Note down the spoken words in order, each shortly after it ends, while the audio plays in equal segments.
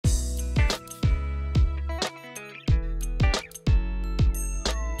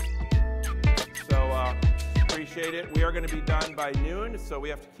appreciate it. We are going to be done by noon, so we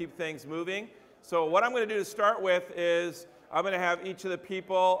have to keep things moving. So what I'm going to do to start with is I'm going to have each of the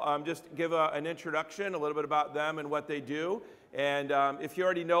people just give an introduction, a little bit about them and what they do. And if you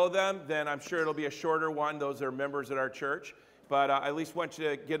already know them, then I'm sure it'll be a shorter one. Those are members at our church. But I at least want you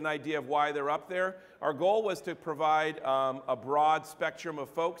to get an idea of why they're up there. Our goal was to provide a broad spectrum of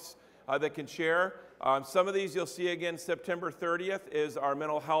folks that can share. Some of these you'll see again September 30th is our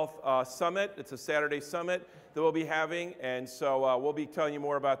mental health summit. It's a Saturday summit that we'll be having, and so we'll be telling you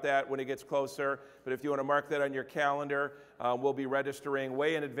more about that when it gets closer. But if you want to mark that on your calendar, we'll be registering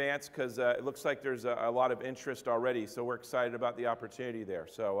way in advance because it looks like there's a lot of interest already, so we're excited about the opportunity there.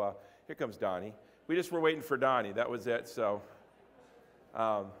 So here comes Donnie. We just were waiting for Donnie. That was it. So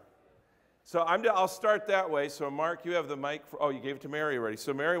I'll start that way. So Mark, you have the mic. Oh, you gave it to Mary already.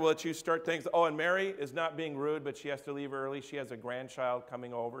 So Mary, we'll let you start things. Oh, and Mary is not being rude, but she has to leave early. She has a grandchild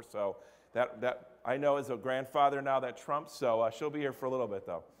coming over, so that I know as a grandfather now that trumps. So she'll be here for a little bit,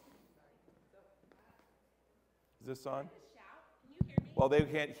 though. Is this on? Can you hear me? Well, they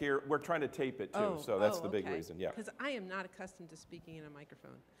can't hear. We're trying to tape it, too, so that's the big reason. Yeah. Because I am not accustomed to speaking in a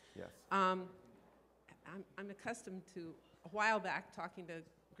microphone. Yes. I'm accustomed to, a while back, talking to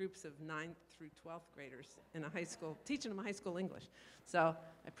groups of 9th through 12th graders in a high school, teaching them high school English. So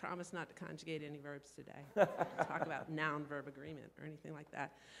I promise not to conjugate any verbs today. Talk about noun-verb agreement or anything like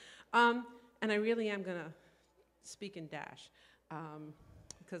that. And I really am going to speak in Dash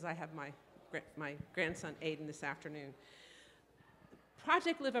because I have my grandson Aiden this afternoon.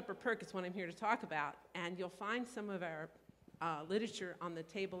 Project Live Up or Perk is what I'm here to talk about, and you'll find some of our literature on the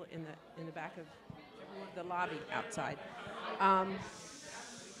table in the back of the lobby outside.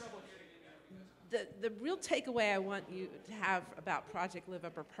 The real takeaway I want you to have about Project Live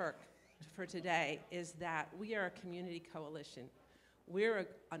Up or Perk for today is that we are a community coalition. We're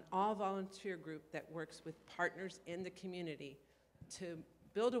an all-volunteer group that works with partners in the community to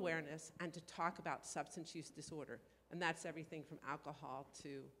build awareness and to talk about substance use disorder. And that's everything from alcohol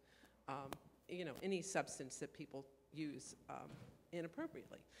to any substance that people use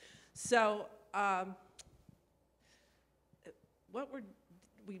inappropriately. So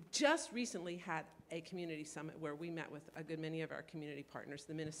we just recently had a community summit where we met with a good many of our community partners.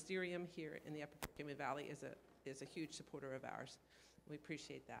 The Ministerium here in the Upper Perkiomen Valley is a huge supporter of ours. We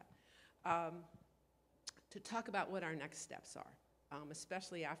appreciate that. To talk about what our next steps are,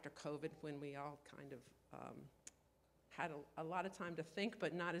 especially after COVID, when we all kind of had a lot of time to think,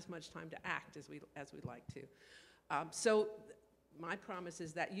 but not as much time to act as we'd like to. So my promise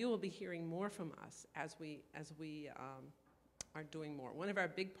is that you will be hearing more from us as we are doing more. One of our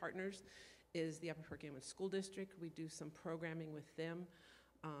big partners is the Upper Perkiomen School District. We do some programming with them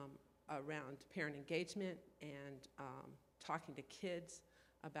around parent engagement and talking to kids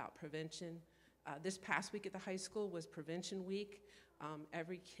about prevention. This past week at the high school was Prevention Week.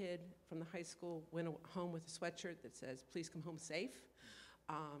 Every kid from the high school went home with a sweatshirt that says, "Please come home safe."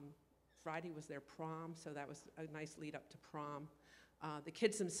 Friday was their prom, so that was a nice lead up to prom. The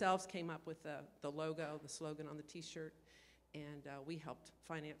kids themselves came up with the logo, the slogan on the t-shirt, and we helped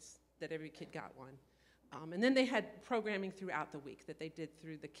finance that every kid got one. And then they had programming throughout the week that they did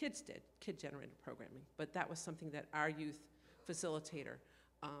through the kid-generated programming, but that was something that our youth facilitator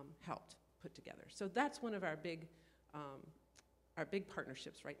helped put together. So that's one of our big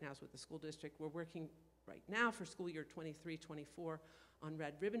partnerships right now is with the school district. We're working right now for school year 23-24 on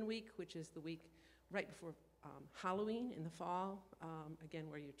Red Ribbon Week, which is the week right before Halloween in the fall, again,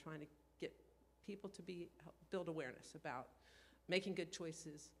 where you're trying to get people to build awareness about making good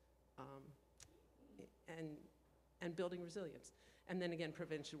choices and building resilience. And then again,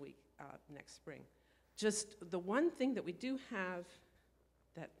 Prevention Week next spring. Just the one thing that we do have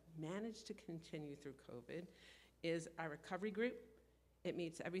that managed to continue through COVID is our recovery group. It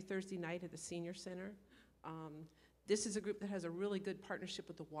meets every Thursday night at the Senior Center. This is a group that has a really good partnership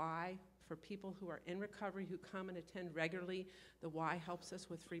with the Y. For people who are in recovery who come and attend regularly, the Y helps us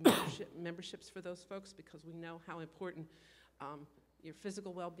with free memberships for those folks because we know how important your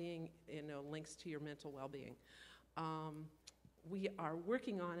physical well-being links to your mental well-being. We are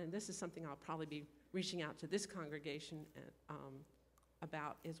working on, and this is something I'll probably be reaching out to this congregation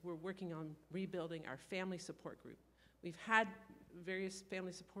about, is we're working on rebuilding our family support group. We've had various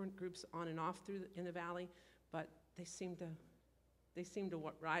family support groups on and off in the valley, but they seem to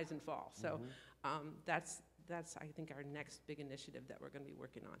rise and fall. So that's I think our next big initiative that we're going to be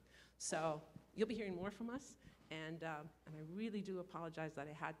working on. So you'll be hearing more from us, and I really do apologize that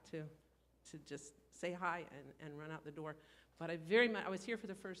I had to just say hi and run out the door. But I was here for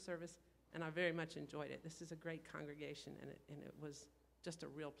the first service, and I very much enjoyed it. This is a great congregation, and it was just a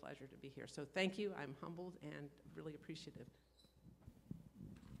real pleasure to be here. So thank you. I'm humbled and really appreciative.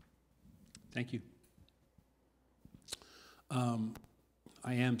 Thank you.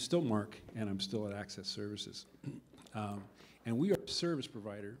 I am still Mark, and I'm still at Access Services. And we are a service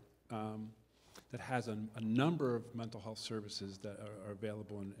provider that has a number of mental health services that are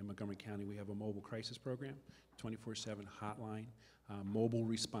available in Montgomery County. We have a mobile crisis program, 24/7 hotline, mobile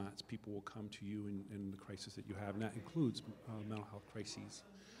response. People will come to you in the crisis that you have, and that includes mental health crises.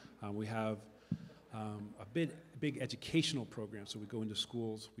 We have a big educational program, so we go into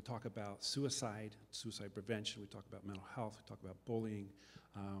schools, we talk about suicide prevention, we talk about mental health, we talk about bullying,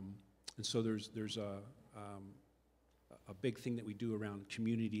 and so there's a big thing that we do around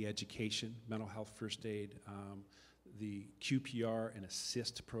community education, mental health first aid. The QPR and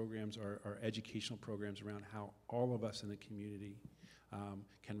ASSIST programs are educational programs around how all of us in the community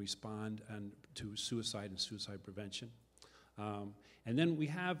can respond to suicide and suicide prevention. And then we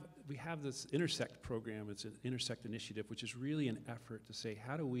have this Intersect program. It's an Intersect initiative, which is really an effort to say,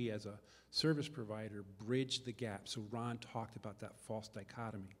 how do we as a service provider bridge the gap? So Ron talked about that false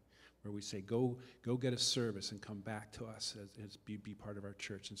dichotomy, where we say, go get a service and come back to us as be part of our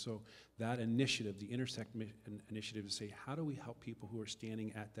church. And so that initiative, the Intersect initiative, to say, how do we help people who are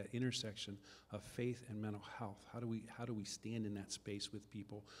standing at that intersection of faith and mental health? How do we stand in that space with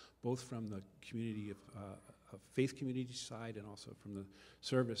people, both from the community of faith community side and also from the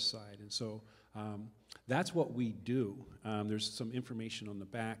service side? And so that's what we do. There's some information on the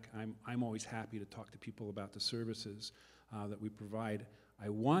back. I'm always happy to talk to people about the services that we provide. I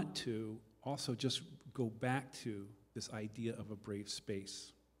want to also just go back to this idea of a brave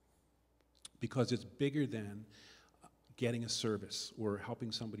space, because it's bigger than getting a service or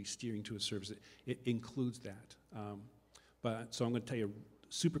helping somebody steering to a service. It includes that. So I'm going to tell you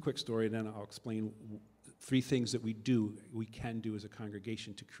a super quick story, and then I'll explain 3 things that we can do as a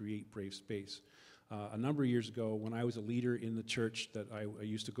congregation to create brave space. A number of years ago, when I was a leader in the church that I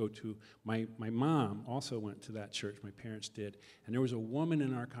used to go to, my mom also went to that church, my parents did, and there was a woman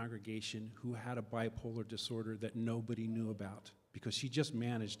in our congregation who had a bipolar disorder that nobody knew about because she just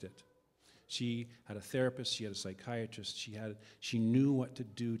managed it. She had a therapist, she had a psychiatrist, she knew what to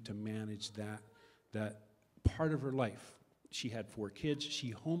do to manage that part of her life. She had 4 kids,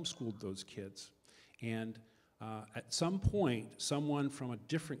 she homeschooled those kids, and at some point, someone from a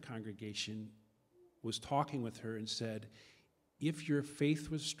different congregation was talking with her and said, if your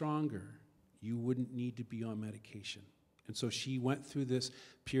faith was stronger, you wouldn't need to be on medication. And so she went through this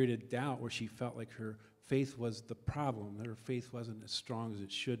period of doubt where she felt like her faith was the problem, that her faith wasn't as strong as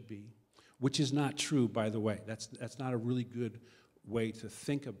it should be, which is not true, by the way. That's not a really good way to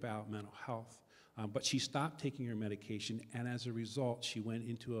think about mental health. But she stopped taking her medication, and as a result, she went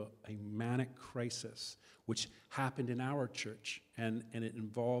into a manic crisis, which happened in our church, and it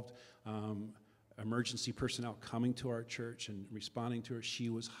involved emergency personnel coming to our church and responding to her. She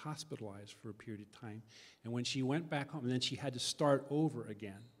was hospitalized for a period of time. And when she went back home, and then she had to start over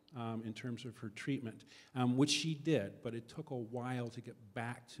again in terms of her treatment, which she did, but it took a while to get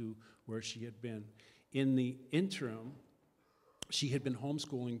back to where she had been. In the interim, she had been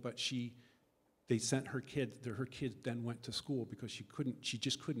homeschooling, but they sent her kids then went to school because she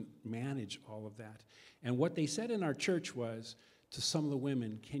just couldn't manage all of that. And what they said in our church was to some of the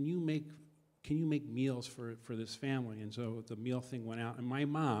women, can you make meals for this family? And so the meal thing went out, and my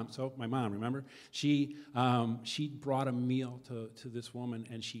mom, remember, she brought a meal to this woman,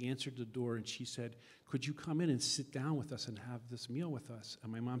 and she answered the door, and she said, could you come in and sit down with us and have this meal with us? And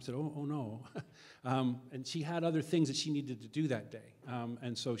my mom said, oh no. And she had other things that she needed to do that day.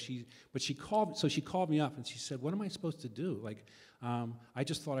 And so she called me up, and she said, what am I supposed to do? I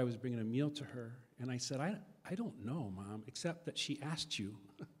just thought I was bringing a meal to her. And I said, I don't know, Mom, except that she asked you.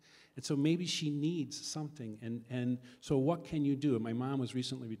 And so maybe she needs something. And so what can you do? And my mom was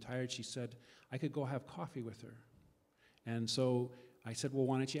recently retired. She said, I could go have coffee with her. And so I said, well,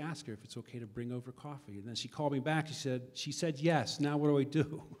 why don't you ask her if it's okay to bring over coffee? And then she called me back. She said yes. Now what do I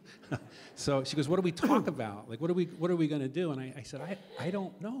do? So she goes, what do we talk about? What are we going to do? And I said, I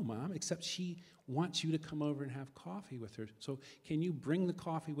don't know, Mom, except she wants you to come over and have coffee with her. So can you bring the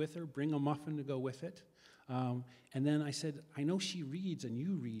coffee with her? Bring a muffin to go with it? And then I said, I know she reads and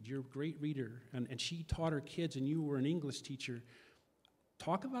you read. You're a great reader. And she taught her kids and you were an English teacher.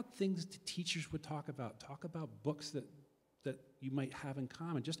 Talk about things that teachers would talk about. Talk about books that you might have in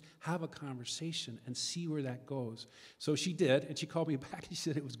common. Just have a conversation and see where that goes. So she did, and she called me back and she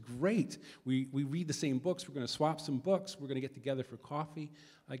said, it was great. We read the same books. We're going to swap some books. We're going to get together for coffee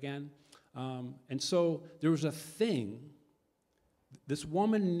again. And so there was a thing. This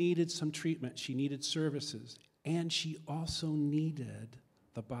woman needed some treatment. She needed services. and she also needed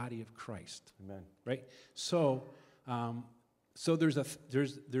the body of Christ. Amen. Right? So, so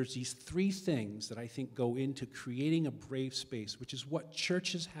there's these three things that I think go into creating a brave space, which is what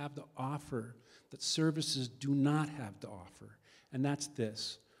churches have to offer that services do not have to offer. And that's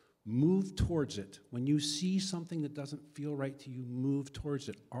this: move towards it. When you see something that doesn't feel right to you, move towards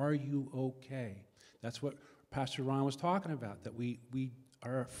it. Are you okay? That's what Pastor Ron was talking about, that we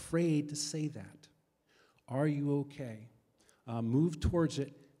are afraid to say that. Are you okay? Move towards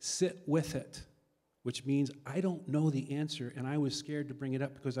it, sit with it, which means I don't know the answer, and I was scared to bring it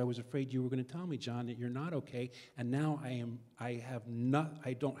up because I was afraid you were going to tell me, John, that you're not okay, and now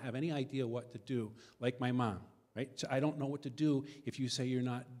I don't have any idea what to do, like my mom, right? So I don't know what to do if you say you're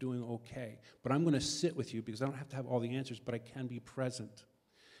not doing okay, but I'm going to sit with you because I don't have to have all the answers, but I can be present.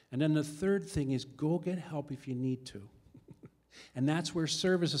 And then the third thing is go get help if you need to. And that's where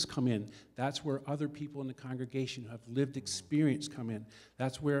services come in. That's where other people in the congregation who have lived experience come in.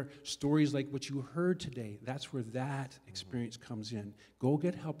 That's where stories like what you heard today, that's where that experience comes in. Go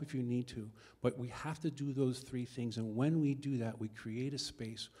get help if you need to. But we have to do those three things. And when we do that, we create a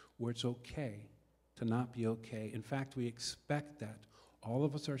space where it's okay to not be okay. In fact, we expect that. All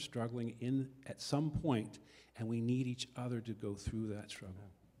of us are struggling at some point, and we need each other to go through that struggle.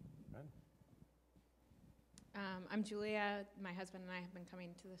 I'm Julia. My husband and I have been coming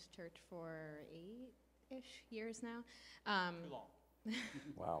to this church for 8-ish years now. Too long.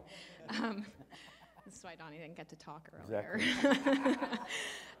 Wow. This is why Donnie didn't get to talk earlier. Exactly.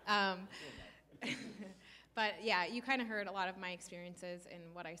 But yeah, you kind of heard a lot of my experiences in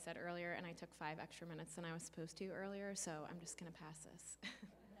what I said earlier, and I took 5 extra minutes than I was supposed to earlier, so I'm just going to pass this.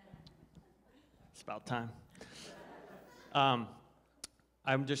 It's about time.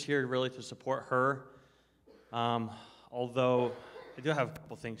 I'm just here really to support her. Although I do have a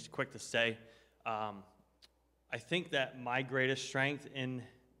couple things quick to say. I think that my greatest strength in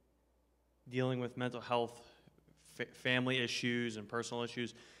dealing with mental health, family issues, and personal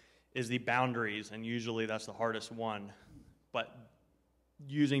issues is the boundaries, and usually that's the hardest one. But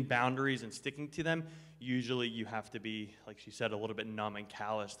using boundaries and sticking to them, usually you have to be, like she said, a little bit numb and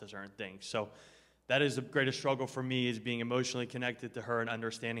callous to certain things. So that is the greatest struggle for me, is being emotionally connected to her and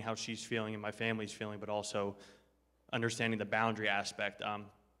understanding how she's feeling and my family's feeling, but also understanding the boundary aspect.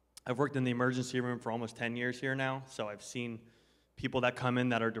 I've worked in the emergency room for almost 10 years here now, so I've seen people that come in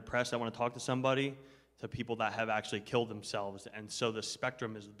that are depressed, that want to talk to somebody, to people that have actually killed themselves, and so the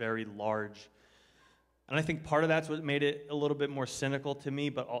spectrum is very large. And I think part of that's what made it a little bit more cynical to me,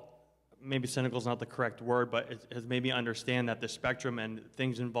 but maybe cynical is not the correct word, but it has made me understand that the spectrum and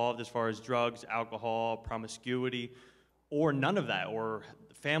things involved as far as drugs, alcohol, promiscuity, or none of that, or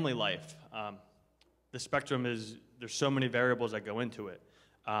family life. The spectrum there's so many variables that go into it.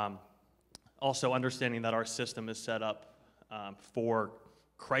 Also understanding that our system is set up for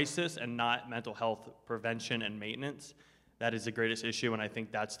crisis and not mental health prevention and maintenance. That is the greatest issue, and I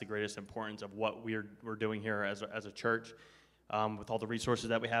think that's the greatest importance of what we're doing here as a church. With all the resources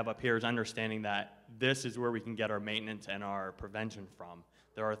that we have up here, is understanding that this is where we can get our maintenance and our prevention from.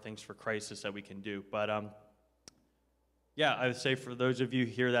 There are things for crisis that we can do. But yeah, I would say for those of you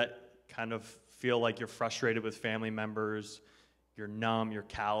here that kind of feel like you're frustrated with family members, you're numb, you're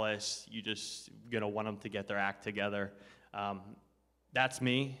callous, you just want them to get their act together. That's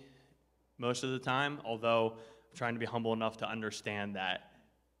me most of the time, although I'm trying to be humble enough to understand that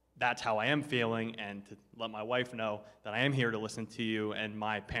that's how I am feeling, and to let my wife know that I am here to listen to you and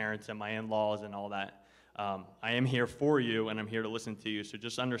my parents and my in-laws and all that. I am here for you, and I'm here to listen to you. So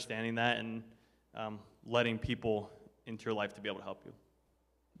just understanding that and letting people into your life to be able to help you.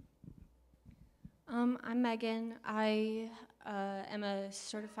 I'm Megan. I am a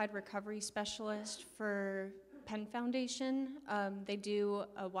certified recovery specialist for Penn Foundation. They do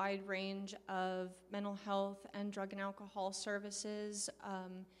a wide range of mental health and drug and alcohol services.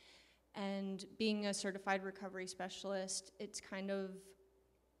 And being a certified recovery specialist, it's kind of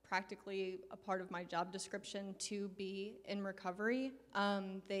practically a part of my job description to be in recovery.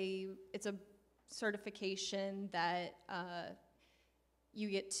 It's a certification that you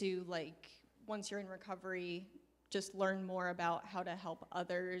get to, like, once you're in recovery, just learn more about how to help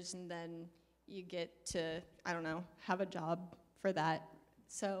others, and then you get to, I don't know, have a job for that.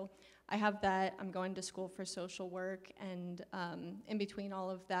 So I have that. I'm going to school for social work, and in between all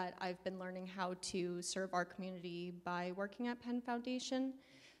of that, I've been learning how to serve our community by working at Penn Foundation.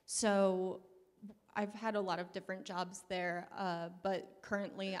 So I've had a lot of different jobs there, but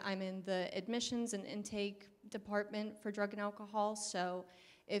currently I'm in the admissions and intake department for drug and alcohol. So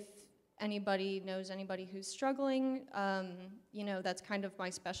if anybody knows anybody who's struggling, that's kind of my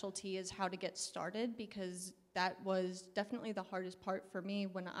specialty, is how to get started, because that was definitely the hardest part for me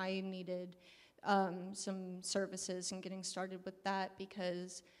when I needed some services and getting started with that,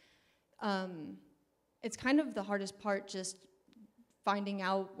 because it's kind of the hardest part, just finding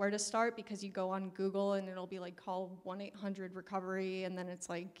out where to start, because you go on Google and it'll be like call 1-800-recovery, and then it's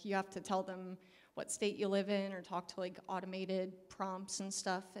like you have to tell them what state you live in or talk to like automated prompts and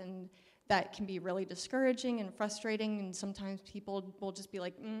stuff, and that can be really discouraging and frustrating, and sometimes people will just be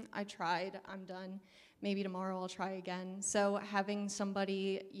like, I tried, I'm done, maybe tomorrow I'll try again. So having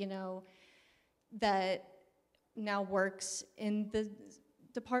somebody, you know, that now works in the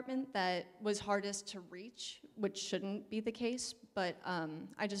department that was hardest to reach, which shouldn't be the case, but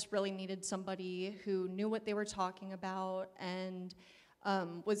I just really needed somebody who knew what they were talking about and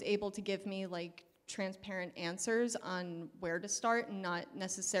was able to give me like transparent answers on where to start, and not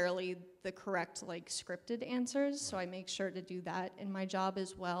necessarily the correct like scripted answers. So I make sure to do that in my job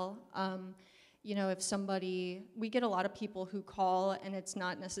as well. You know, if somebody, we get a lot of people who call and it's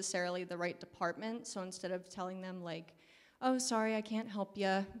not necessarily the right department, so instead of telling them like, oh, sorry, I can't help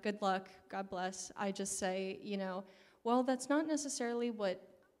you, good luck, God bless, I just say, you know, well, that's not necessarily what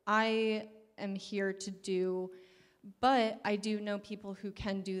I am here to do, but I do know people who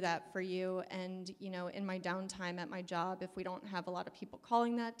can do that for you. And, you know, in my downtime at my job, if we don't have a lot of people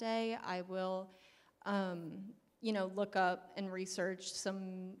calling that day, I will, you know, look up and research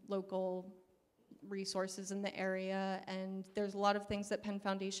some local resources in the area. And there's a lot of things that Penn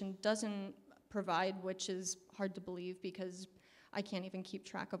Foundation doesn't provide, which is hard to believe because I can't even keep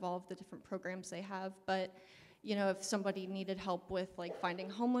track of all of the different programs they have. But you know, if somebody needed help with like finding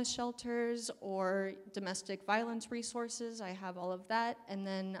homeless shelters or domestic violence resources, I have all of that. And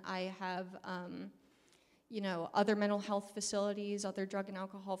then I have, you know, other mental health facilities, other drug and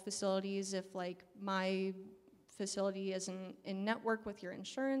alcohol facilities. If like my facility isn't in network with your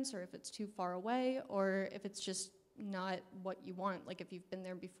insurance, or if it's too far away, or if it's just not what you want, like if you've been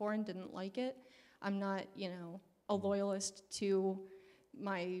there before and didn't like it, I'm not, you know, a loyalist to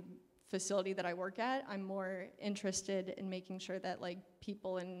my facility that I work at. I'm more interested in making sure that like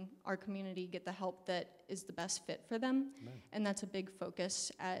people in our community get the help that is the best fit for them. Amen. And that's a big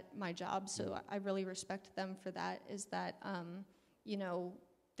focus at my job. So I really respect them for that, is that, you know,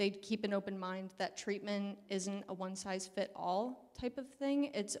 they keep an open mind that treatment isn't a one-size-fit-all type of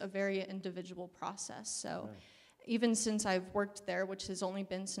thing. It's a very individual process. So even since I've worked there, which has only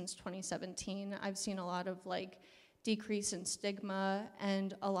been since 2017, I've seen a lot of like decrease in stigma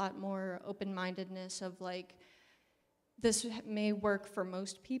and a lot more open-mindedness of like, this may work for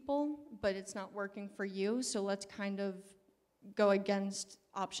most people, but it's not working for you, so let's kind of go against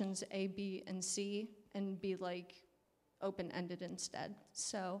options A, B, and C and be like open-ended instead.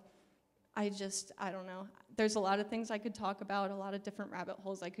 So I don't know. There's a lot of things I could talk about, a lot of different rabbit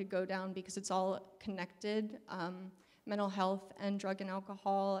holes I could go down because it's all connected, mental health and drug and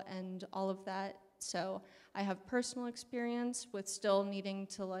alcohol and all of that. So I have personal experience with still needing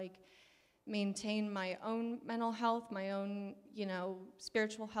to like maintain my own mental health, my own, you know,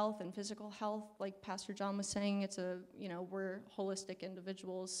 spiritual health and physical health. Like Pastor John was saying, it's a, you know, we're holistic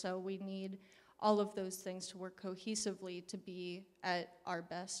individuals, so we need all of those things to work cohesively to be at our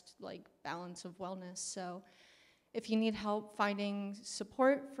best, like, balance of wellness. So if you need help finding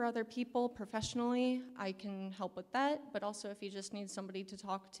support for other people professionally, I can help with that. But also if you just need somebody to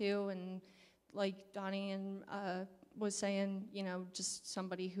talk to, and like Donnie and was saying, you know, just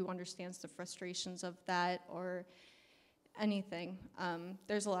somebody who understands the frustrations of that or anything.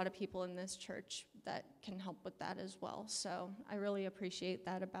 There's a lot of people in this church that can help with that as well. So I really appreciate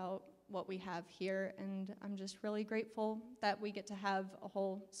that about what we have here, and I'm just really grateful that we get to have a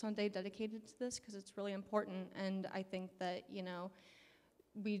whole Sunday dedicated to this, because it's really important. And I think that, you know,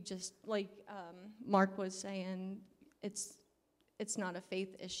 we just, like Mark was saying, it's not a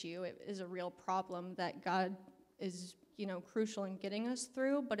faith issue. It is a real problem that God is, you know, crucial in getting us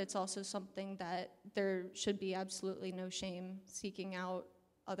through, but it's also something that there should be absolutely no shame seeking out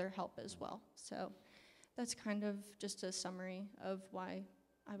other help as well. So that's kind of just a summary of why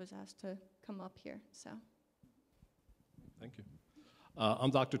I was asked to come up here. So thank you.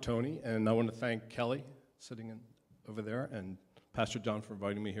 I'm Dr. Tony, and I want to thank Kelly sitting over there and Pastor John for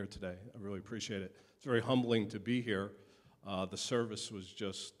inviting me here today. I really appreciate it. It's very humbling to be here. The service was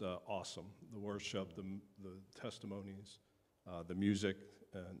just awesome. The worship, the testimonies, the music,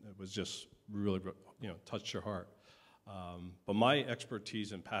 and it was just really, you know, touched your heart. But my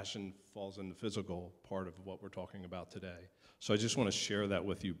expertise and passion falls in the physical part of what we're talking about today. So I just want to share that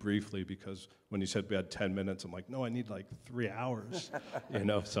with you briefly, because when you said we had 10 minutes, I'm like, no, I need like 3 hours, you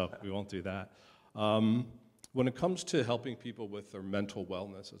know, so we won't do that. When it comes to helping people with their mental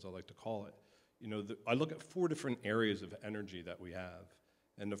wellness, as I like to call it, you know, I look at 4 different areas of energy that we have.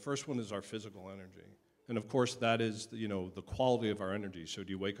 And the first one is our physical energy. And of course, that is, you know, the quality of our energy. So do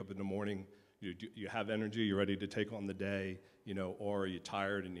you wake up in the morning, you have energy, you're ready to take on the day, you know, or are you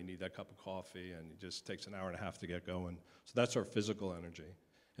tired and you need that cup of coffee and it just takes an hour and a half to get going. So that's our physical energy.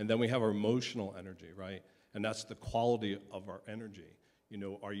 And then we have our emotional energy, right? And that's the quality of our energy. You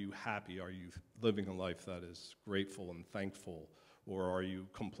know, are you happy? Are you living a life that is grateful and thankful? Or are you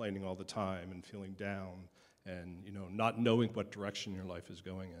complaining all the time and feeling down and, you know, not knowing what direction your life is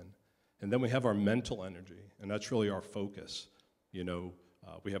going in? And then we have our mental energy, and that's really our focus. You know,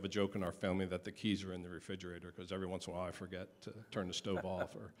 we have a joke in our family that the keys are in the refrigerator because every once in a while I forget to turn the stove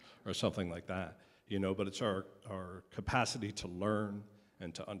off or something like that. You know, but it's our capacity to learn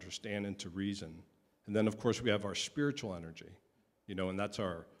and to understand and to reason. And then, of course, we have our spiritual energy, you know, and that's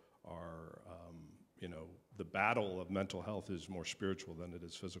our you know, the battle of mental health is more spiritual than it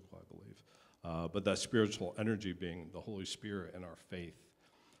is physical, I believe. But that spiritual energy being the Holy Spirit and our faith.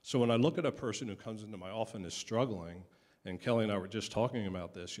 So when I look at a person who comes into my office and is struggling, and Kelly and I were just talking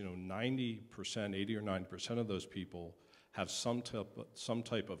about this, you know, 90%, 80 or 90% of those people have some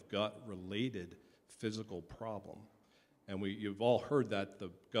type of gut-related physical problem. And you've all heard that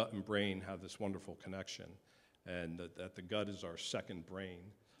the gut and brain have this wonderful connection, and that the gut is our second brain.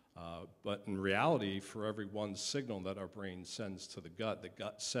 But in reality, for every one signal that our brain sends to the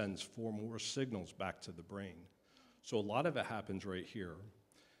gut sends 4 more signals back to the brain. So a lot of it happens right here.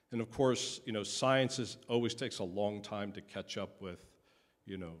 And of course, you know, science always takes a long time to catch up with,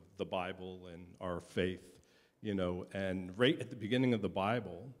 you know, the Bible and our faith, you know. And right at the beginning of the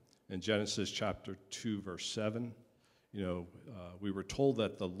Bible, in Genesis chapter 2, verse 7, you know, we were told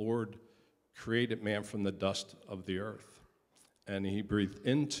that the Lord created man from the dust of the earth. And he breathed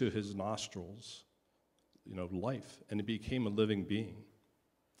into his nostrils, you know, life, and he became a living being.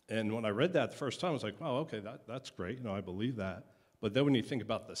 And when I read that the first time, I was like, wow, okay, that's great. You know, I believe that. But then when you think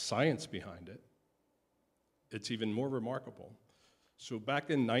about the science behind it, it's even more remarkable. So back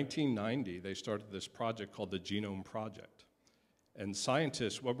in 1990, they started this project called the Genome Project. And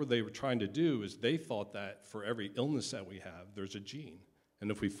scientists, what they were trying to do is they thought that for every illness that we have, there's a gene. And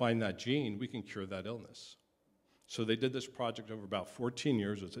if we find that gene, we can cure that illness. So they did this project over about 14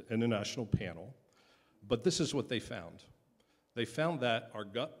 years. It's an international panel. But this is what they found. They found that our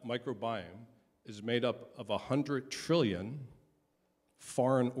gut microbiome is made up of 100 trillion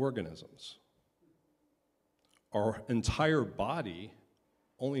foreign organisms. Our entire body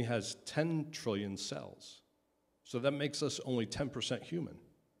only has 10 trillion cells. So that makes us only 10% human,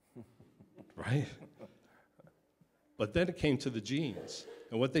 right? But then it came to the genes.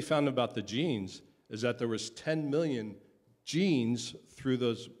 And what they found about the genes is that there was 10 million genes through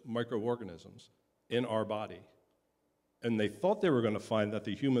those microorganisms in our body. And they thought they were going to find that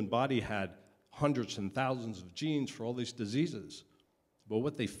the human body had hundreds and thousands of genes for all these diseases. But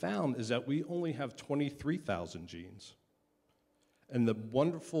what they found is that we only have 23,000 genes. And the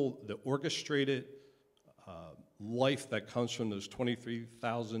orchestrated life that comes from those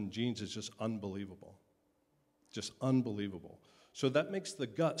 23,000 genes is just unbelievable. Just unbelievable. So that makes the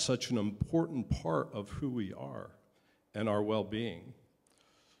gut such an important part of who we are and our well-being.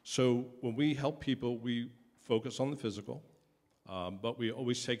 So when we help people, we focus on the physical, but we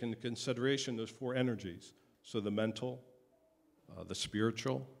always take into consideration those 4 energies. So the mental, the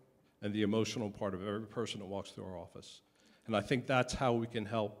spiritual, and the emotional part of every person that walks through our office. And I think that's how we can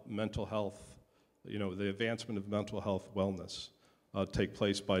help mental health, you know, the advancement of mental health wellness take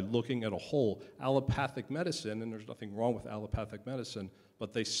place by looking at a whole. Allopathic medicine, and there's nothing wrong with allopathic medicine,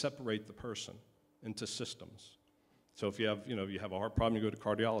 but they separate the person into systems. So if you have, you know, you have a heart problem, you go to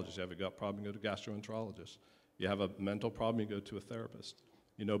cardiologist. You have a gut problem, you go to gastroenterologist. You have a mental problem, you go to a therapist.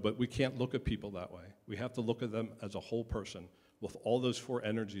 You know, but we can't look at people that way. We have to look at them as a whole person with all those 4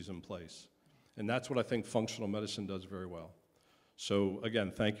 energies in place. And that's what I think functional medicine does very well. So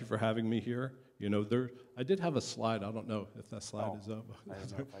again, thank you for having me here. You know, I did have a slide. I don't know if that slide is up. I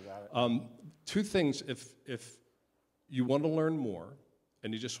don't know if I got it. 2 things. If you want to learn more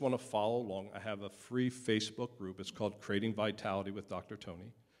and you just want to follow along, I have a free Facebook group. It's called Creating Vitality with Dr.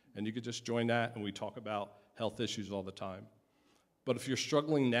 Tony. And you could just join that, and we talk about health issues all the time. But if you're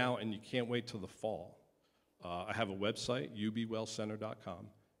struggling now and you can't wait till the fall, I have a website, ubwellcenter.com,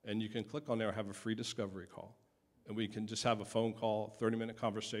 and you can click on there, have a free discovery call. And we can just have a phone call, 30-minute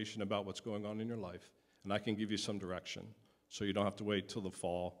conversation about what's going on in your life, and I can give you some direction. So you don't have to wait till the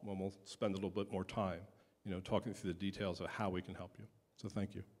fall when we'll spend a little bit more time, you know, talking through the details of how we can help you. So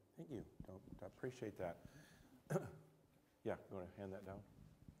thank you. Thank you. I appreciate that. Yeah, you want to hand that down?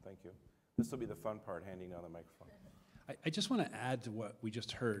 Thank you. This will be the fun part, handing down the microphone. I just want to add to what we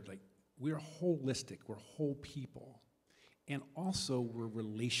just heard. Like, we're holistic, we're whole people, and also we're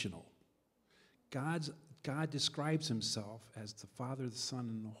relational. God describes himself as the Father, the Son,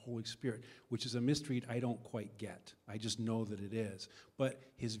 and the Holy Spirit, which is a mystery I don't quite get. I just know that it is. But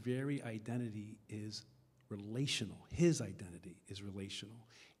his very identity is relational. His identity is relational.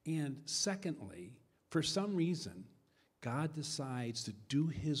 And secondly, for some reason, God decides to do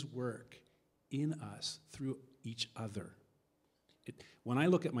his work in us through each other. When I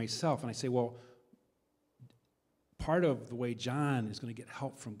look at myself and I say, well, part of the way John is going to get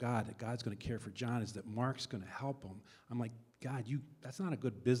help from God, that God's going to care for John, is that Mark's going to help him. I'm like, God, that's not a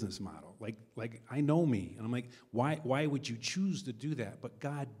good business model. Like I know me. And I'm like, why would you choose to do that? But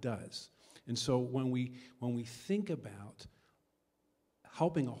God does. And so when we think about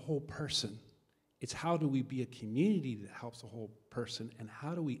helping a whole person, it's how do we be a community that helps a whole person, and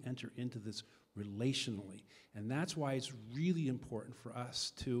how do we enter into this relationally? And that's why it's really important for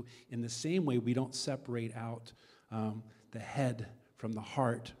us to, in the same way we don't separate out the head from the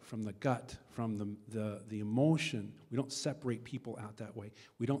heart, from the gut, from the emotion. We don't separate people out that way.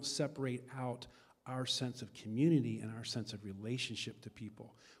 We don't separate out our sense of community and our sense of relationship to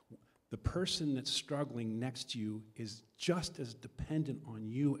people. The person that's struggling next to you is just as dependent on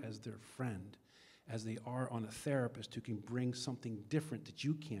you as their friend as they are on a therapist who can bring something different that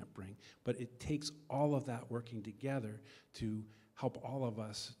you can't bring. But it takes all of that working together to help all of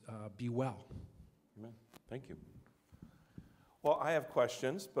us be well. Amen. Thank you. Well, I have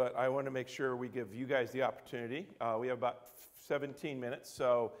questions, but I want to make sure we give you guys the opportunity. We have about 17 minutes,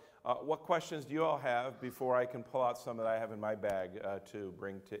 so what questions do you all have before I can pull out some that I have in my bag to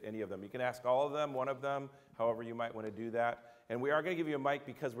bring to any of them? You can ask all of them, one of them, however you might want to do that. And we are going to give you a mic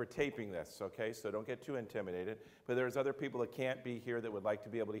because we're taping this, okay? So don't get too intimidated. But there's other people that can't be here that would like to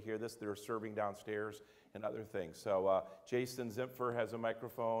be able to hear this. They're serving downstairs and other things. So Jason Zimpfer has a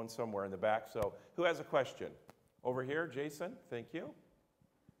microphone somewhere in the back. So who has a question? Over here, Jason, thank you.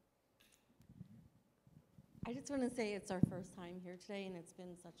 I just want to say it's our first time here today, and it's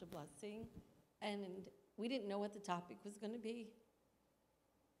been such a blessing. And we didn't know what the topic was going to be,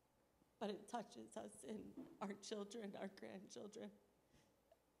 but it touches us and our children, our grandchildren,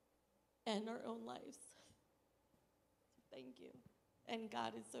 and our own lives. Thank you. And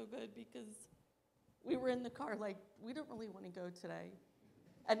God is so good, because we were in the car like, we don't really want to go today.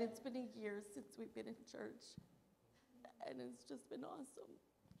 And it's been a year since we've been in church, and it's just been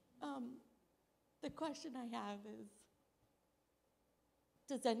awesome. The question I have is,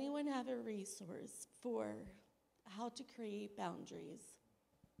 does anyone have a resource for how to create boundaries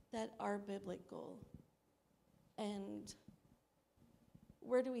that are biblical? And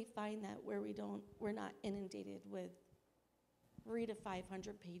where do we find that, where we're not inundated with read a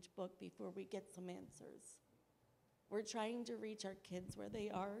 500-page book before we get some answers? We're trying to reach our kids where they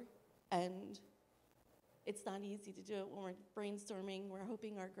are, and it's not easy to do it when we're brainstorming. We're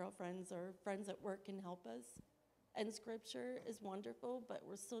hoping our girlfriends or friends at work can help us. And scripture is wonderful, but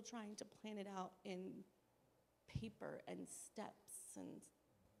we're still trying to plan it out in paper and steps. And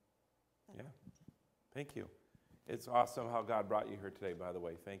yeah, thank you. It's awesome how God brought you here today, by the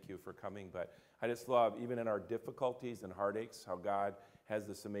way. Thank you for coming. But I just love, even in our difficulties and heartaches, how God has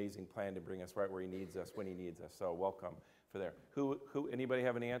this amazing plan to bring us right where he needs us, when he needs us. So welcome for there. Anybody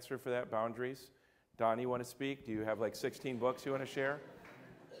have an answer for that, boundaries? Don, you want to speak? Do you have like 16 books you want to share?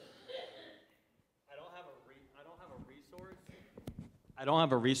 I don't have a resource. I don't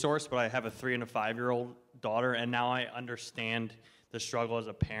have a resource, but I have a 3- and 5-year-old daughter, and now I understand the struggle as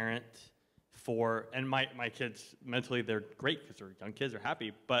a parent and my kids, mentally, they're great because they're young kids, they're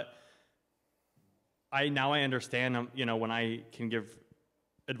happy, but now I understand, when I can give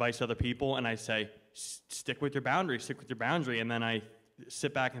advice to other people, and I say, stick with your boundary, and then I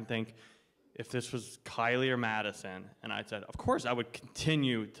sit back and think, if this was Kylie or Madison, and I said, of course, I would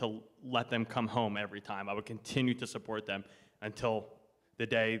continue to let them come home every time. I would continue to support them until the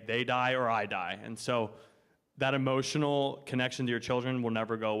day they die or I die. And so that emotional connection to your children will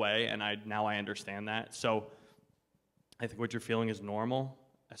never go away, and now I understand that. So I think what you're feeling is normal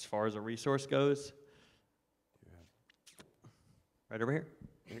as far as a resource goes. Right over here.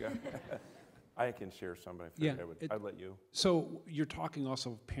 I can share some, but I figured I'd let you. So you're talking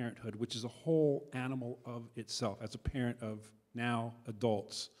also of parenthood, which is a whole animal of itself. As a parent of now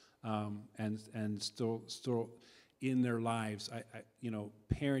adults, and still in their lives,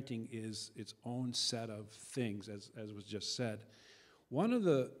 parenting is its own set of things, as was just said. One of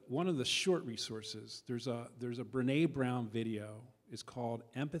the short resources, there's a Brené Brown video. It's called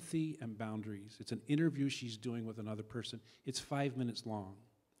Empathy and Boundaries. It's an interview she's doing with another person. It's 5 minutes long.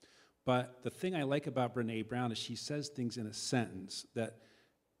 But the thing I like about Brené Brown is she says things in a sentence that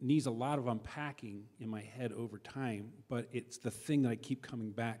needs a lot of unpacking in my head over time, but it's the thing that I keep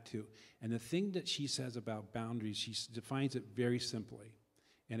coming back to. And the thing that she says about boundaries, she defines it very simply.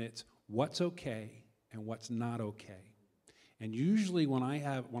 And it's what's okay and what's not okay. And usually when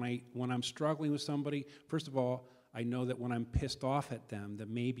I'm struggling with somebody, first of all, I know that when I'm pissed off at them, that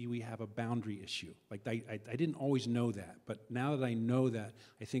maybe we have a boundary issue. Like I didn't always know that, but now that I know that,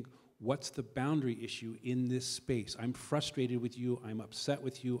 I think, what's the boundary issue in this space? I'm frustrated with you, I'm upset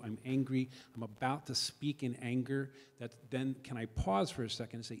with you, I'm angry, I'm about to speak in anger. Then can I pause for a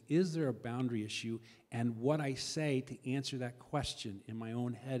second and say, is there a boundary issue? And what I say to answer that question in my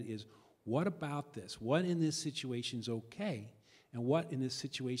own head is, what about this? What in this situation is okay? And what in this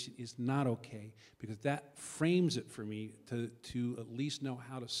situation is not okay? Because that frames it for me to at least know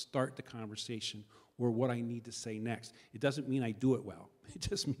how to start the conversation or what I need to say next. It doesn't mean I do it well. It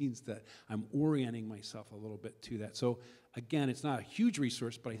just means that I'm orienting myself a little bit to that. So again, it's not a huge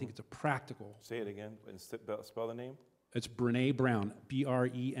resource, but I think it's a practical. Say it again and spell the name. It's Brene Brown,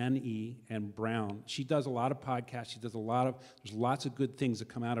 B-R-E-N-E, and Brown. She does a lot of podcasts. There's lots of good things that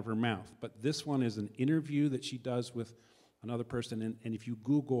come out of her mouth. But this one is an interview that she does with another person. And if you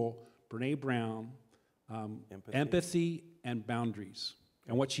Google Brene Brown, empathy and boundaries.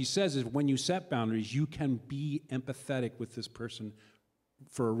 And what she says is when you set boundaries, you can be empathetic with this person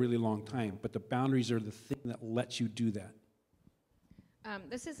for a really long time. But the boundaries are the thing that lets you do that.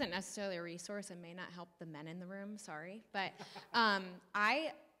 This isn't necessarily a resource and may not help the men in the room, sorry. But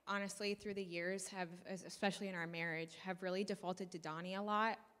I honestly, through the years, have, especially in our marriage, have really defaulted to Donnie a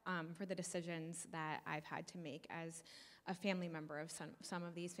lot for the decisions that I've had to make as a family member of some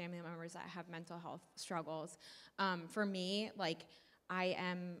of these family members that have mental health struggles. For me, like, I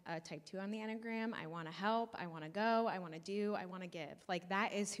am a type 2 on the Enneagram. I want to help, I want to go, I want to do, I want to give. Like,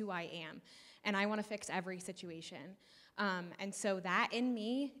 that is who I am. And I want to fix every situation. And so that in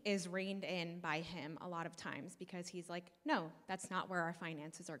me is reined in by him a lot of times because he's like, no, that's not where our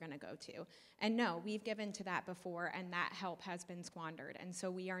finances are going to go to. And no, we've given to that before and that help has been squandered. And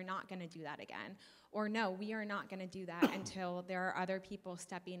so we are not going to do that again. Or no, we are not going to do that until there are other people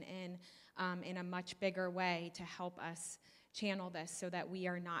stepping in a much bigger way to help us channel this so that we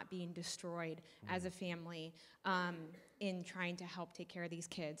are not being destroyed as a family in trying to help take care of these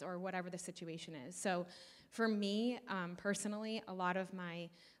kids or whatever the situation is. So for me, personally, a lot of my,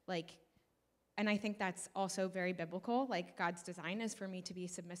 and I think that's also very biblical, God's design is for me to be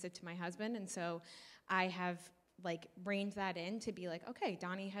submissive to my husband, and so I have reined that in to be like, okay,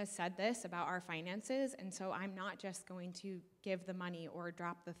 Donnie has said this about our finances, and so I'm not just going to give the money or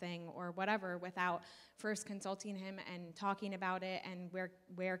drop the thing or whatever without first consulting him and talking about it and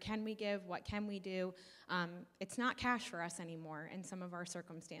where can we give, what can we do. It's not cash for us anymore in some of our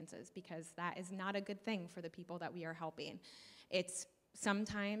circumstances because that is not a good thing for the people that we are helping. It's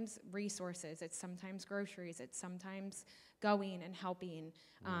sometimes resources, it's sometimes groceries, it's sometimes going and helping,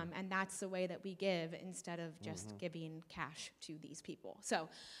 and that's the way that we give instead of just giving cash to these people. So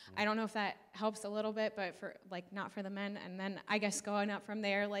I don't know if that helps a little bit, but for not for the men. And then I guess going up from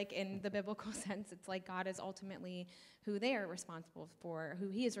there, in the biblical sense, it's God is ultimately who they are responsible for, who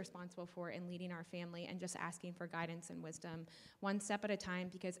he is responsible for in leading our family, and just asking for guidance and wisdom one step at a time,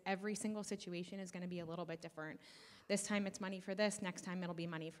 because every single situation is going to be a little bit different. This time it's money for this, next time it'll be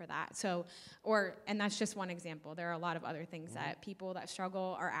money for that. So, and that's just one example. There are a lot of other things that people that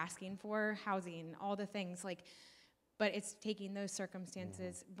struggle are asking for, housing, all the things, but it's taking those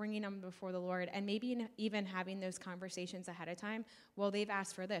circumstances, bringing them before the Lord, and maybe even having those conversations ahead of time. Well, they've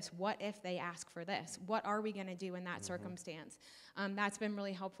asked for this. What if they ask for this? What are we going to do in that circumstance? That's been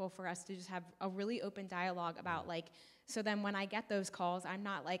really helpful for us to just have a really open dialogue about, so then when I get those calls, I'm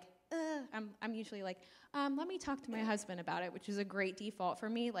not I'm usually let me talk to my husband about it, which is a great default for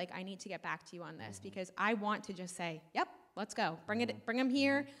me. I need to get back to you on this because I want to just say, yep, let's go. Bring him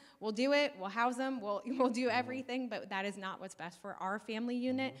here. We'll do it. We'll house him. We'll do everything, but that is not what's best for our family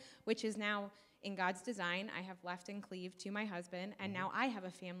unit, which is now in God's design. I have left and cleaved to my husband, and now I have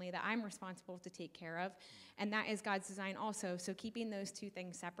a family that I'm responsible to take care of, and that is God's design also. So keeping those two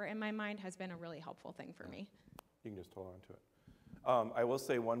things separate in my mind has been a really helpful thing for me. You can just hold on to it. I will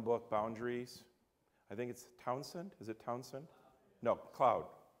say one book, Boundaries. I think it's Townsend. Is it Townsend? No, Cloud.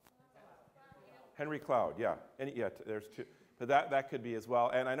 Henry Cloud, yeah. There's two. But that could be as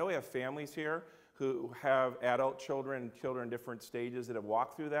well. And I know we have families here who have adult children in different stages that have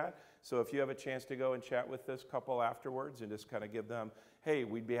walked through that. So if you have a chance to go and chat with this couple afterwards and just kind of give them, hey,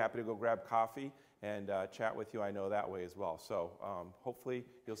 we'd be happy to go grab coffee and chat with you, I know that way as well. So hopefully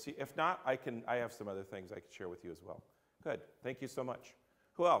you'll see. If not, I have some other things I could share with you as well. Good. Thank you so much.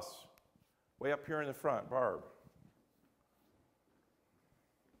 Who else? Way up here in the front, Barb.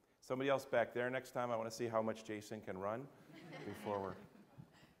 Somebody else back there next time. I want to see how much Jason can run before we're...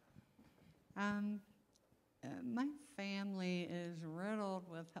 My family is riddled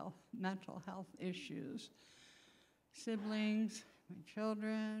with mental health issues. Siblings, my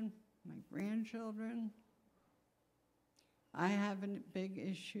children, my grandchildren. I have a big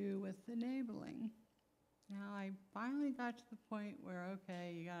issue with enabling. Now, I finally got to the point where,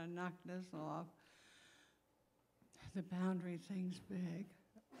 okay, you gotta knock this off. The boundary thing's big.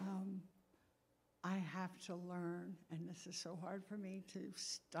 I have to learn, and this is so hard for me, to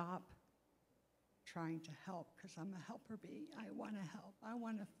stop trying to help, because I'm a helper bee. I want to help. I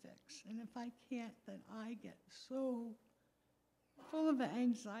want to fix. And if I can't, then I get so full of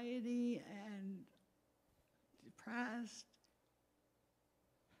anxiety and depressed.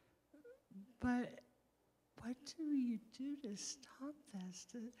 But what do you do to stop this?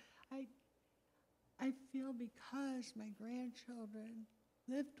 I feel because my grandchildren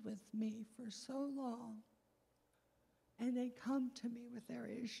lived with me for so long, and they come to me with their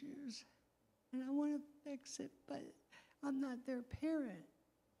issues, and I want to fix it, but I'm not their parent.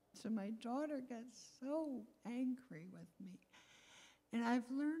 So my daughter gets so angry with me. And I've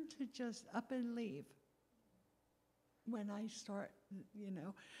learned to just up and leave when I start, and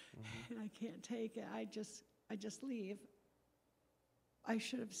I can't take it. I just leave. I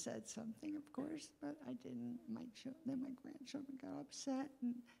should have said something, of course, but I didn't. Then my grandchildren got upset,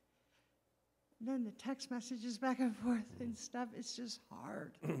 and then the text messages back and forth and stuff. It's just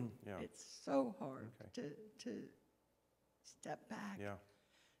hard. Yeah. It's so hard to step back. Yeah.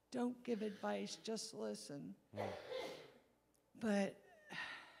 Don't give advice, just listen. But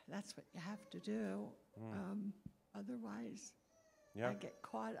that's what you have to do. Otherwise, I get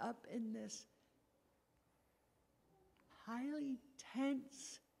caught up in this highly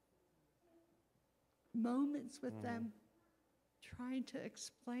tense moments with them, trying to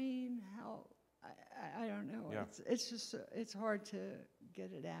explain how, I don't know. Yeah. It's just, it's hard to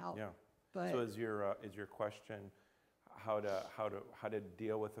get it out. Yeah. But So is your question how to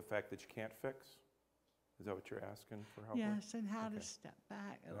deal with the fact that you can't fix? Is that what you're asking for help with? yes, and how Okay. to step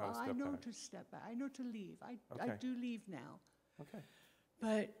back. And how to Well, I step know back. to step back. I know to leave. I Okay. do leave now. Okay.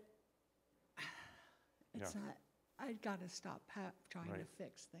 But it's not, I got to stop trying to Right.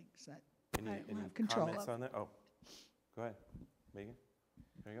 fix things that Any, I don't any have control comments of. on that? Oh, go ahead. Megan?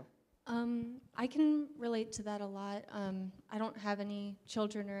 There you go. I can relate to that a lot. I don't have any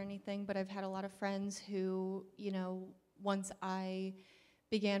children or anything, but I've had a lot of friends who, once I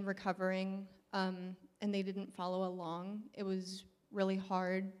began recovering, and they didn't follow along, it was really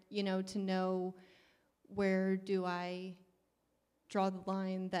hard, to know where do I draw the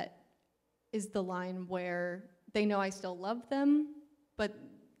line that is the line where they know I still love them, but,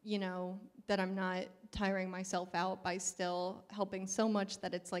 that I'm not tiring myself out by still helping so much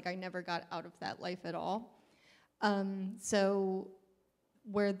that it's like I never got out of that life at all. So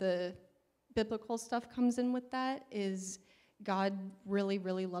where the biblical stuff comes in with that is God really,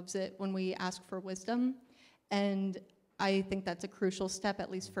 really loves it when we ask for wisdom. And I think that's a crucial step,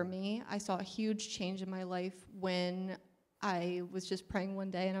 at least for me. I saw a huge change in my life when I was just praying one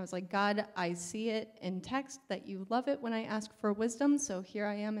day and I was like, God, I see it in text that you love it when I ask for wisdom. So here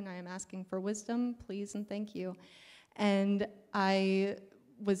I am and I am asking for wisdom, please and thank you. And I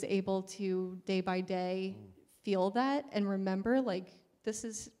was able to day by day feel that and remember, like, this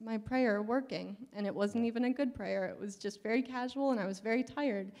is my prayer working. And it wasn't even a good prayer. It was just very casual and I was very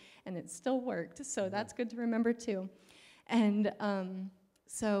tired and it still worked. So that's good to remember too. And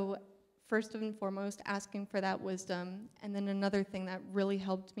so first and foremost, asking for that wisdom. And then another thing that really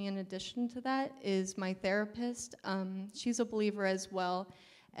helped me in addition to that is my therapist. She's a believer as well.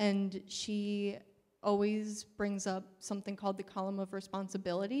 And she always brings up something called the column of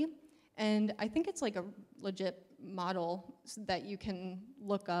responsibility. And I think it's like a legit model that you can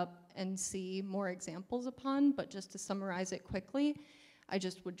look up and see more examples upon, but just to summarize it quickly, I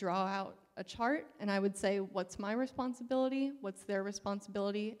just would draw out a chart and I would say, what's my responsibility, what's their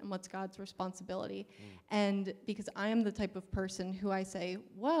responsibility, and what's God's responsibility? And because I am the type of person who I say,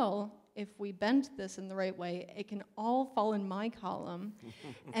 well, if we bend this in the right way, it can all fall in my column.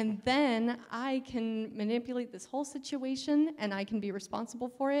 And then I can manipulate this whole situation and I can be responsible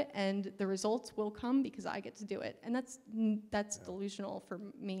for it and the results will come because I get to do it. And that's delusional for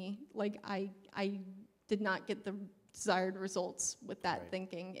me. Like I did not get the desired results with that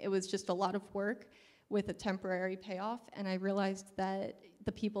thinking. It was just a lot of work with a temporary payoff. And I realized that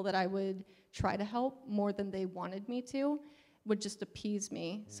the people that I would try to help more than they wanted me to would just appease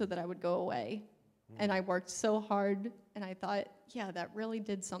me so that I would go away. And I worked so hard and I thought, yeah, that really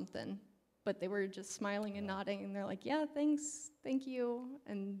did something. but they were just smiling and nodding, and they're like, yeah, thanks, thank you.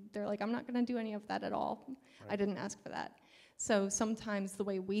 And they're like, I'm not gonna do any of that at all. I didn't ask for that. So sometimes the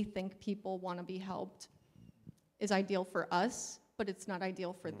way we think people wanna be helped is ideal for us, but it's not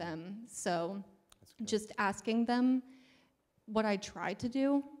ideal for them. So just asking them, what I try to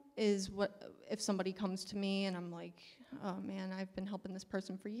do is if somebody comes to me and I'm like, oh man, I've been helping this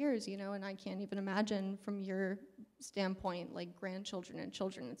person for years, you know, and I can't even imagine from your standpoint, like grandchildren and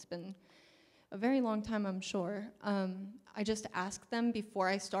children, it's been a very long time, I'm sure. I just ask them before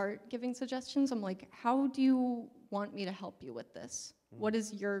I start giving suggestions, I'm like, how do you want me to help you with this? What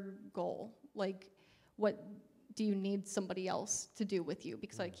is your goal? Like, what do you need somebody else to do with you?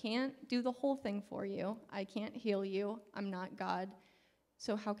 Because I can't do the whole thing for you. I can't heal you. I'm not God.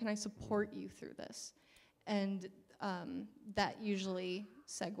 So how can I support you through this? And that usually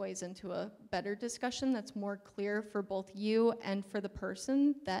segues into a better discussion that's more clear for both you and for the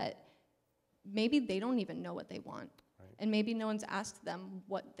person, that maybe they don't even know what they want. And maybe no one's asked them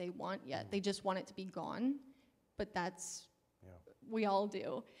what they want yet. They just want it to be gone. But that's, we all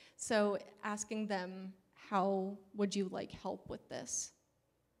do. So asking them, how would you like help with this,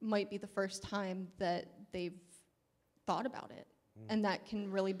 might be the first time that they've thought about it. And that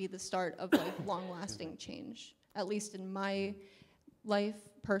can really be the start of like long-lasting change, at least in my life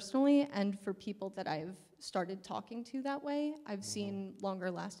personally, and for people that I've started talking to that way, I've seen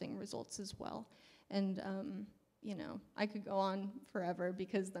longer-lasting results as well. And you know, I could go on forever,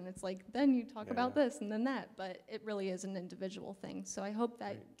 because then it's like, then you talk about this and then that, but it really is an individual thing. So I hope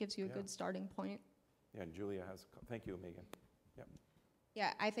that gives you a good starting point. Yeah, and Julia has, thank you, Megan. Yep.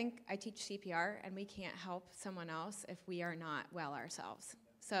 Yeah, I think I teach CPR, and we can't help someone else if we are not well ourselves.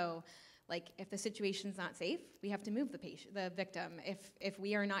 So, like, if the situation's not safe, we have to move the patient, the victim. If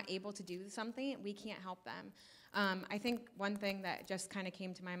we are not able to do something, we can't help them. I think one thing that just kind of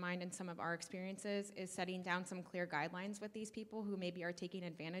came to my mind in some of our experiences is setting down some clear guidelines with these people who maybe are taking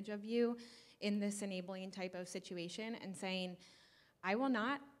advantage of you in this enabling type of situation, and saying, I will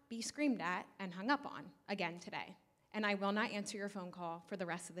not be screamed at and hung up on again today. And I will not answer your phone call for the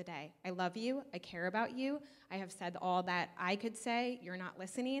rest of the day. I love you, I care about you, I have said all that I could say, you're not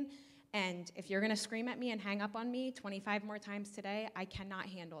listening, and if you're gonna scream at me and hang up on me 25 more times today, I cannot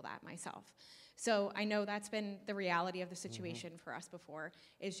handle that myself. So I know that's been the reality of the situation for us before,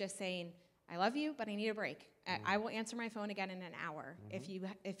 is just saying, I love you, but I need a break. I will answer my phone again in an hour.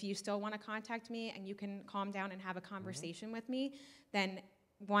 If you still wanna contact me and you can calm down and have a conversation with me, then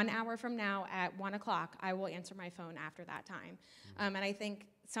 1 hour from now at 1 o'clock, I will answer my phone after that time. And I think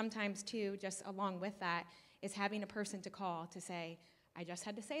sometimes too, just along with that, is having a person to call to say, I just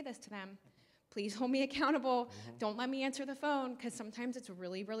had to say this to them. Please hold me accountable. Don't let me answer the phone, because sometimes it's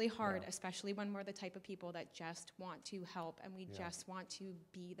really, really hard, especially when we're the type of people that just want to help, and we just want to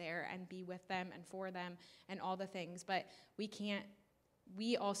be there and be with them and for them and all the things. But we can't,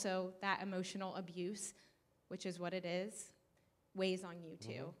 that emotional abuse, which is what it is, weighs on you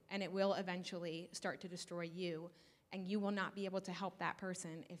too, and it will eventually start to destroy you, and you will not be able to help that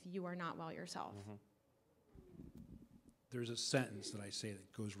person if you are not well yourself. There's a sentence that I say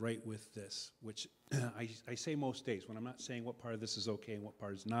that goes right with this, which I say most days when I'm not saying what part of this is okay and what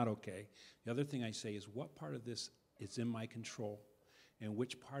part is not okay. The other thing I say is, what part of this is in my control and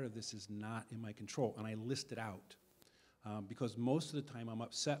which part of this is not in my control, and I list it out. Because most of the time I'm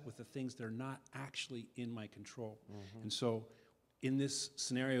upset with the things that are not actually in my control. And so in this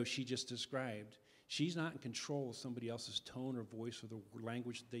scenario she just described, she's not in control of somebody else's tone or voice or the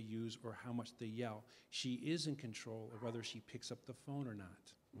language that they use or how much they yell. She is in control of whether she picks up the phone or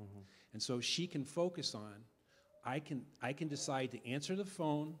not. And so she can focus on, I can decide to answer the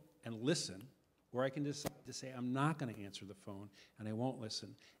phone and listen, or I can decide to say, I'm not going to answer the phone and I won't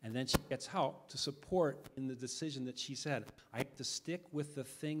listen. And then she gets help to support in the decision that she said. I have to stick with the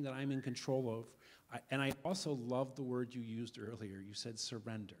thing that I'm in control of. And I also love the word you used earlier. You said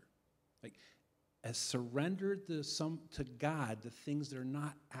surrender. Like, as surrendered to God the things that are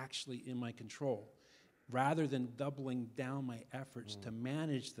not actually in my control, rather than doubling down my efforts to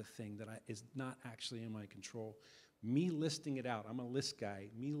manage the thing that is not actually in my control. Me listing it out, I'm a list guy,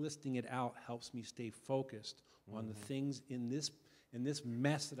 me listing it out helps me stay focused on the things in this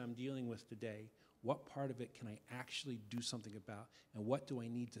mess that I'm dealing with today. What part of it can I actually do something about, and what do I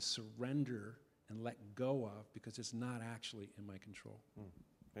need to surrender and let go of because it's not actually in my control?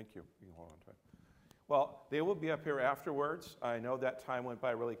 Thank you. You can hold on to it. Well, they will be up here afterwards. I know that time went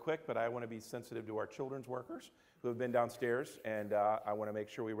by really quick, but I want to be sensitive to our children's workers who have been downstairs, and I want to make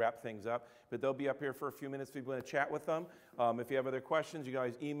sure we wrap things up. But they'll be up here for a few minutes if you want to chat with them. If you have other questions, you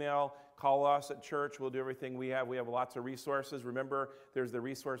guys email, call us at church. We'll do everything we have. We have lots of resources. Remember, there's the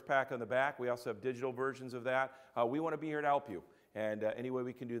resource pack on the back. We also have digital versions of that. We want to be here to help you. And any way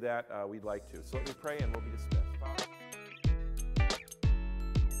we can do that, we'd like to. So let me pray and we'll be dismissed.